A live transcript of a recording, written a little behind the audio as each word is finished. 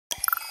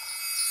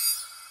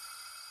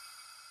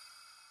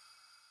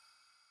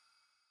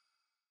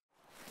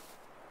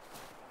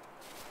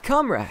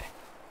Comrade,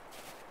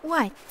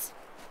 What?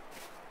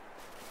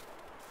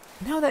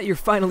 now that you're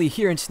finally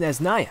here in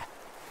Snezhnaya,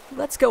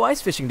 let's go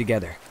ice fishing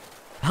together.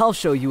 I'll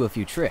show you a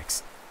few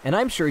tricks, and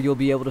I'm sure you'll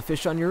be able to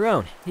fish on your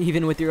own,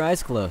 even with your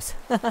eyes closed.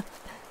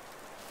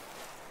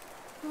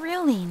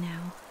 Really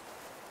now?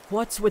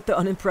 What's with the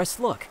unimpressed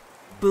look?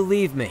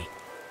 Believe me,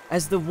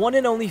 as the one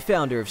and only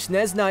founder of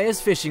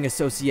Snezhnaya's Fishing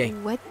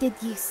Association. What did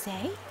you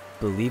say?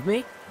 Believe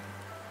me?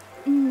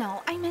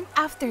 No, I meant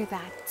after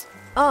that.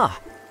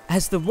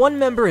 As the one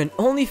member and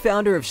only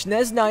founder of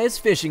Snezhnaya's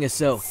Fishing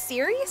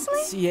Seriously?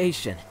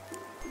 Association.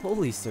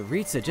 Holy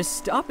Saritsa, just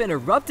stop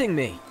interrupting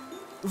me.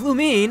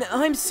 Lumine,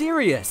 I'm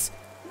serious.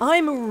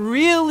 I'm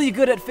really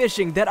good at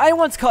fishing that I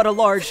once caught a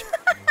large...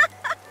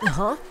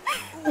 Huh?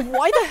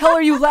 Why the hell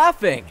are you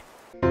laughing?